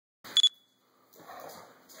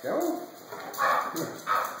Come on.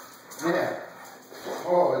 Yeah.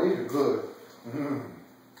 Oh, these are good. Mm.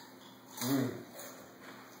 Mm.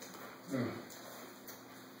 Mm.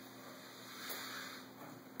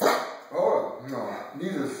 Oh, no.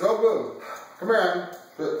 These are so good. Come here, Annie.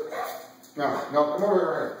 Sit. No, come over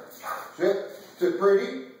here. Sit pretty.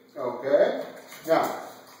 Okay. Now,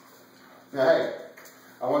 hey,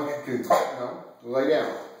 I want you to, lay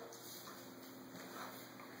down.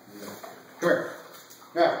 Come here.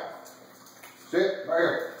 Now, sit right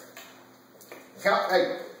here. Count 8.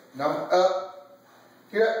 No, up.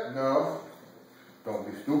 Get up. No. Don't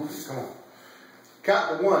be stupid. Come on.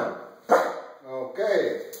 Count to 1. Okay.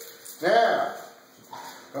 Now,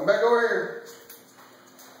 come back over here.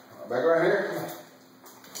 Back around here. Come on.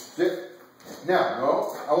 Sit. Now,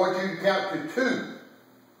 no. I want you to count to 2.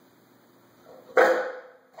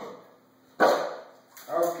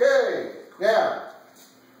 Okay. Now,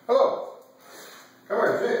 hello. Come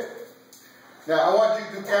here. Sit. Now, I want you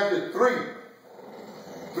to count to 3.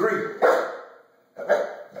 3.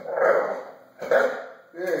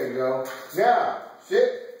 There you go. Now, sit.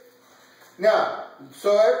 Now,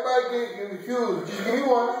 so everybody get confused. Just give me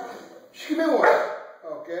 1. Just give me 1.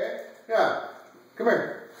 Okay. Now, come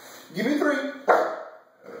here. Give me 3.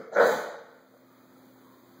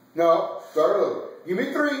 No, start over. Give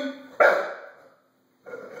me 3.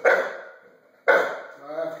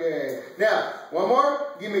 Okay. Now, 1 more.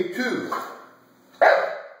 Give me 2.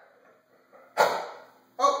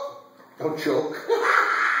 Oh, don't choke.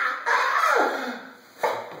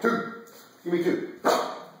 2. Give me 2.